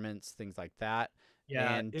environments, things like that.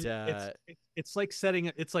 Yeah, and it's like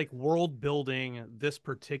it's like world building this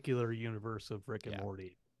particular universe of Rick and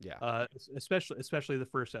Morty. Yeah. Especially the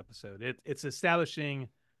first episode. It's establishing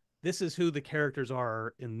this is who the characters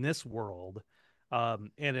are in this world. And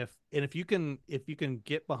if you can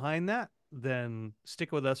get behind that, then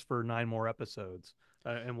stick with us for 9 more episodes,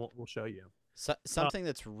 and we'll show you. So, something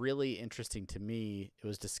that's really interesting to me, it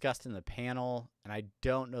was discussed in the panel, and I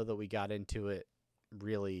don't know that we got into it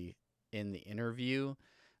really in the interview.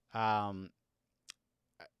 I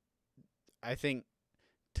think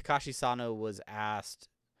Takashi Sano was asked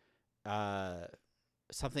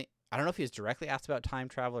something. I don't know if he was directly asked about time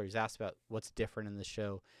travel or he's asked about what's different in the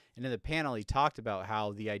show. And in the panel, he talked about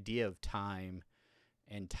how the idea of time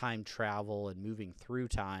and time travel and moving through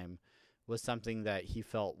time was something that he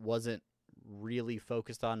felt wasn't really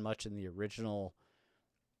focused on much in the original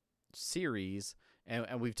series.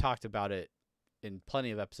 And we've talked about it in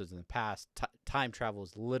plenty of episodes in the past. Time travel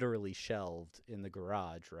is literally shelved in the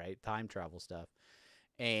garage, right? Time travel stuff.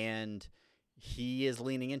 And he is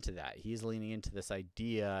leaning into that. He's leaning into this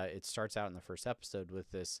idea. It starts out in the first episode with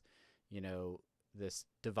this, this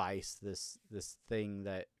device, this thing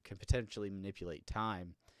that can potentially manipulate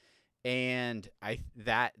time. And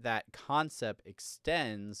that concept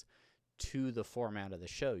extends to the format of the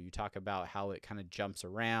show. You talk about how it kind of jumps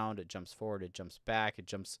around, it jumps forward, it jumps back, it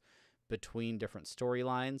jumps between different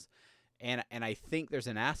storylines. And I think there's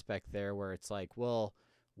an aspect there where it's like, well,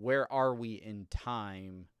 where are we in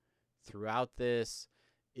time throughout this?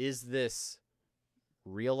 Is this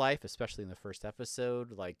real life, especially in the first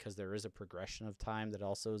episode? Like, because there is a progression of time that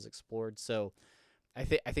also is explored. So I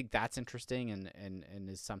think that's interesting and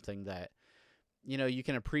is something that you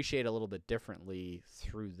can appreciate a little bit differently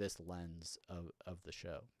through this lens of the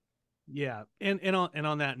show. Yeah, and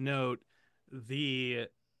on that note, we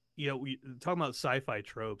talking about sci-fi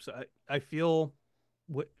tropes. I feel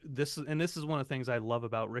this is one of the things I love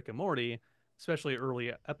about Rick and Morty, especially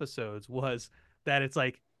early episodes, was that it's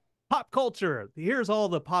like pop culture. Here's all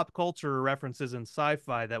the pop culture references in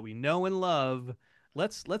sci-fi that we know and love.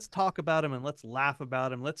 Let's talk about them and let's laugh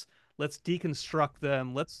about them. Let's deconstruct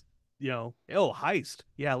them. Let's heist.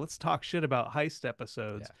 Yeah, let's talk shit about heist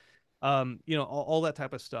episodes. Yeah. All that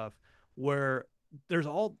type of stuff where there's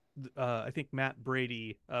all I think Matt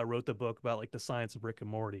Brady wrote the book about like the science of Rick and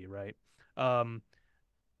Morty, right?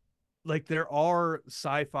 Like there are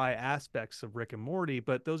sci-fi aspects of Rick and Morty,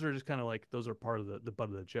 but those are just kind of like those are part of the butt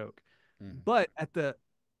of the joke. But at the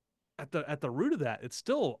root of that, it's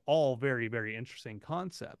still all very, very interesting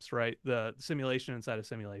concepts, right? The simulation inside of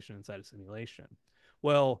simulation inside of simulation.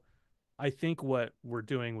 Well, I think what we're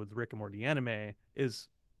doing with Rick and Morty anime is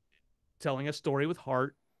telling a story with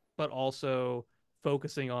heart, but also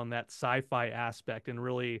focusing on that sci-fi aspect and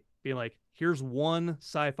really being like, here's one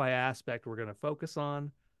sci-fi aspect we're going to focus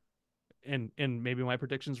on. And maybe my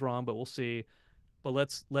prediction's wrong, but we'll see. But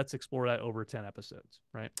let's explore that over 10 episodes,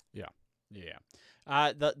 right? Yeah.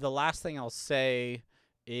 The last thing I'll say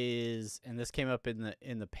is, and this came up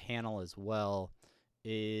in the panel as well,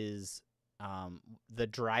 is the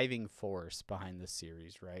driving force behind this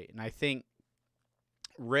series, right? And I think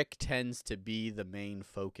Rick tends to be the main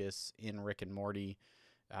focus in Rick and Morty.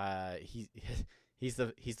 He's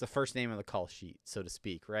the first name on the call sheet, so to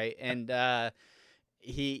speak, right? And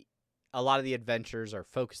a lot of the adventures are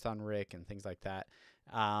focused on Rick and things like that.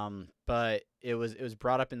 But it was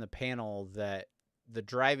brought up in the panel that the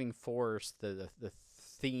driving force, the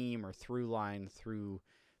theme or through line through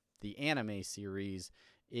the anime series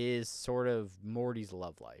is sort of Morty's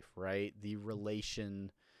love life, right? The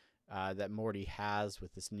relation that Morty has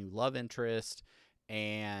with this new love interest,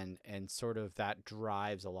 and sort of that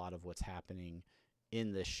drives a lot of what's happening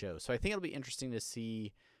in this show. So I think it'll be interesting to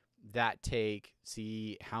see that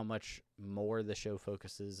see how much more the show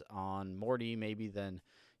focuses on Morty maybe than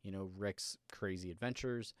Rick's crazy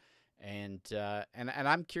adventures, and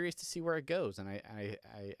I'm curious to see where it goes, and I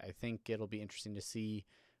think it'll be interesting to see,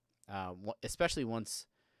 especially once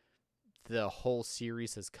the whole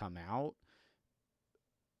series has come out,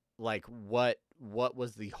 like what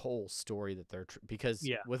was the whole story that they're because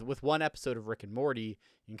with one episode of Rick and Morty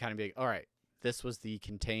you can kind of be like, all right, this was the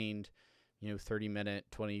contained 30-minute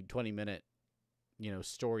 20-minute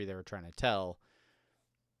story they were trying to tell.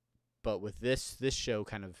 But with this show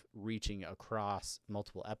kind of reaching across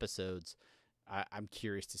multiple episodes, I'm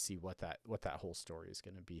curious to see what that whole story is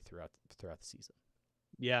going to be throughout the season.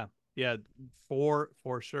 Yeah, for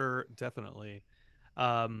sure, definitely.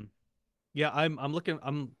 I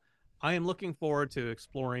am looking forward to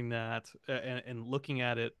exploring that and looking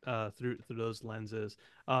at it through those lenses.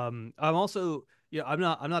 I'm also I'm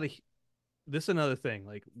not a. This is another thing.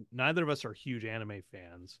 Like, neither of us are huge anime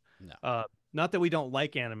fans. No. Not that we don't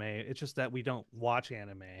like anime. It's just that we don't watch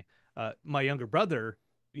anime. My younger brother,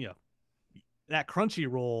 that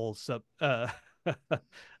Crunchyroll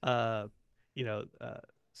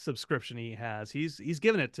subscription he has, he's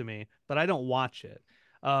given it to me, but I don't watch it.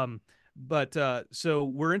 So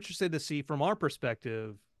we're interested to see from our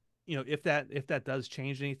perspective, if that does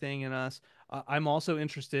change anything in us. I'm also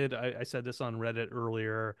interested. I said this on Reddit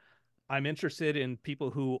earlier. I'm interested in people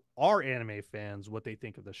who are anime fans, what they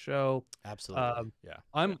think of the show. Absolutely.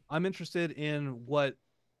 I'm interested in what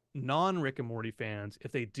non-Rick and Morty fans,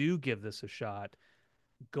 if they do give this a shot,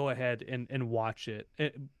 go ahead and watch it.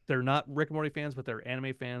 They're not Rick and Morty fans, but they're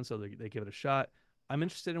anime fans, so they give it a shot. I'm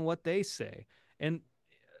interested in what they say. And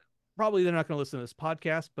probably they're not going to listen to this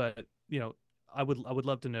podcast, but I would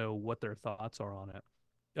love to know what their thoughts are on it.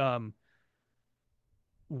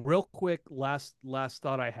 Real quick, last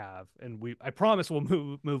thought I have, and I promise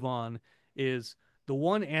we'll move on, is the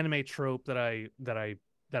one anime trope that I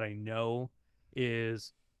know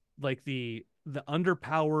is like the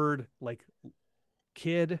underpowered like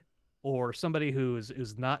kid or somebody who's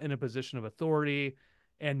not in a position of authority,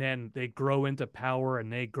 and then they grow into power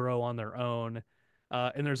and they grow on their own.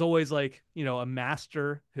 And there's always like, a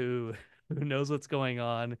master who knows what's going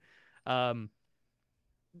on.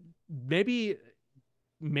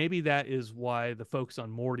 Maybe that is why the focus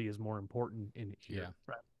on Morty is more important in here.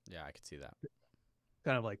 Right? Yeah, I could see that.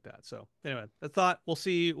 Kind of like that. So anyway, I thought we'll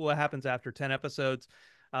see what happens after 10 episodes.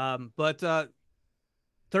 But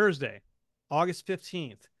Thursday, August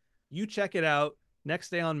 15th, you check it out.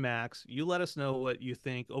 Next day on Max. You let us know what you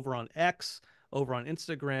think over on X, over on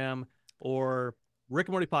Instagram, or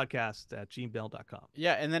rickandmortypodcast@gmail.com.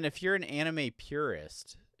 Yeah, and then if you're an anime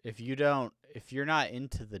purist, if you're not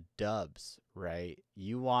into the dubs, right?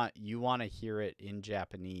 You want to hear it in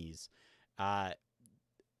Japanese.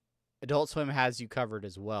 Adult Swim has you covered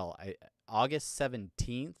as well. August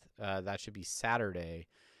 17th, that should be Saturday.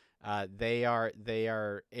 They are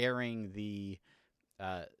airing the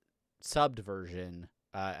subbed version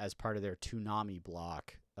as part of their Toonami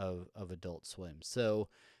block of Adult Swim. So,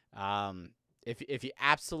 if you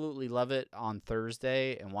absolutely love it on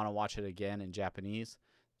Thursday and want to watch it again in Japanese,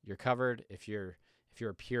 you're covered. If you're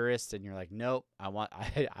a purist and you're like, nope,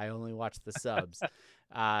 I only watch the subs,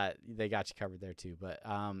 they got you covered there too. But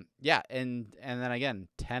yeah, and then again,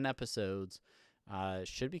 10 episodes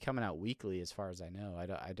should be coming out weekly as far as I know.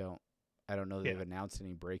 I don't know that they've announced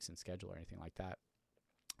any breaks in schedule or anything like that.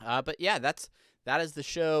 But yeah, that is the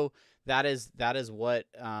show. That is what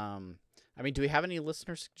I mean, do we have any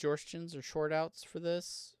listener suggestions or short outs for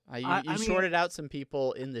this? You shorted out some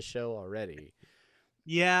people in the show already.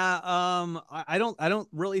 Yeah, I don't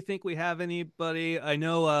really think we have anybody. I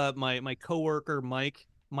know my coworker Mike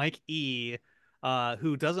E,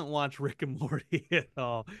 who doesn't watch Rick and Morty at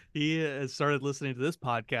all. He has started listening to this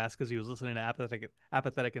podcast because he was listening to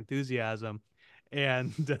Apathetic Enthusiasm,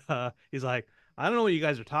 and he's like, I don't know what you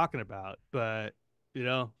guys are talking about, but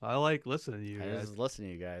I like listening to you guys. I just listen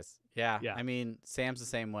to you guys. Yeah. I mean, Sam's the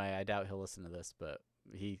same way. I doubt he'll listen to this, but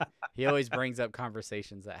he always brings up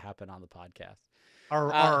conversations that happen on the podcast.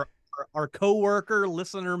 Our coworker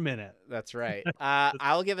listener minute. That's right.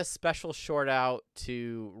 I'll give a special shout out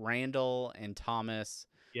to Randall and Thomas.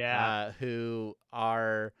 Yeah. Who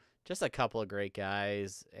are just a couple of great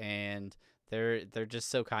guys, and they're just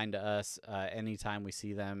so kind to us anytime we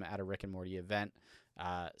see them at a Rick and Morty event.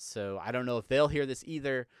 So I don't know if they'll hear this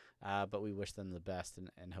either, but we wish them the best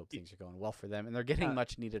and hope things are going well for them, and they're getting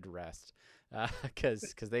much needed rest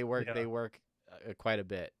because they work quite a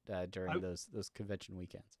bit during those convention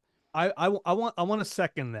weekends. I want to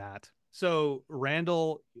second that. So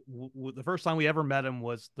Randall, the first time we ever met him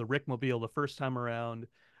was the Rickmobile. The first time around,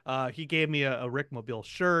 he gave me a Rickmobile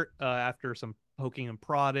shirt after some poking and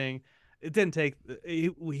prodding. It didn't take.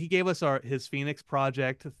 He gave us his Phoenix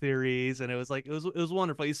Project theories, and it was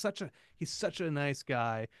wonderful. He's such a nice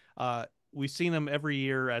guy. We've seen him every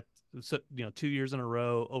year at 2 years in a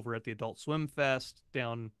row over at the Adult Swim Fest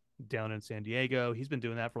down in San Diego. He's been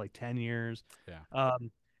doing that for like 10 years. Yeah.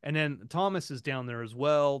 And then Thomas is down there as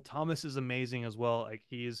well. Thomas is amazing as well. Like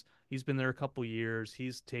he's been there a couple years.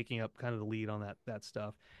 He's taking up kind of the lead on that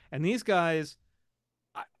stuff. And these guys,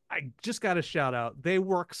 I just got to shout out. They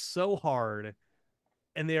work so hard,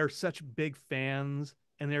 and they are such big fans,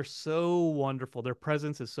 and they're so wonderful. Their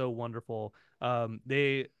presence is so wonderful. Adult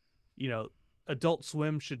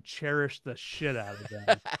Swim should cherish the shit out of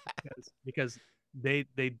them because they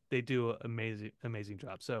do an amazing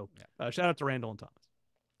job. So shout out to Randall and Thomas.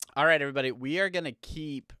 All right, everybody, we are going to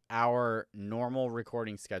keep our normal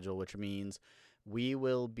recording schedule, which means we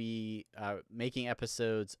will be making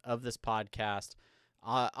episodes of this podcast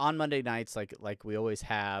on Monday nights like we always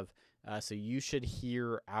have. So you should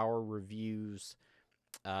hear our reviews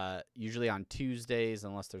usually on Tuesdays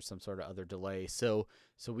unless there's some sort of other delay. So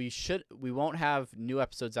we won't have new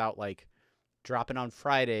episodes out like dropping on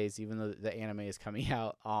Fridays, even though the anime is coming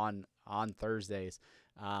out on Thursdays.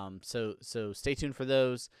 So stay tuned for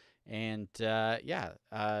those. And let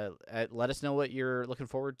us know what you're looking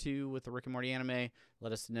forward to with the Rick and Morty anime.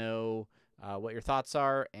 Let us know what your thoughts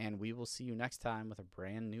are, and we will see you next time with a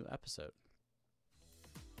brand new episode.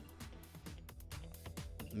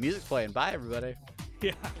 Music's playing. Bye, everybody.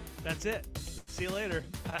 Yeah, that's it. See you later.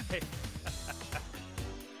 Bye.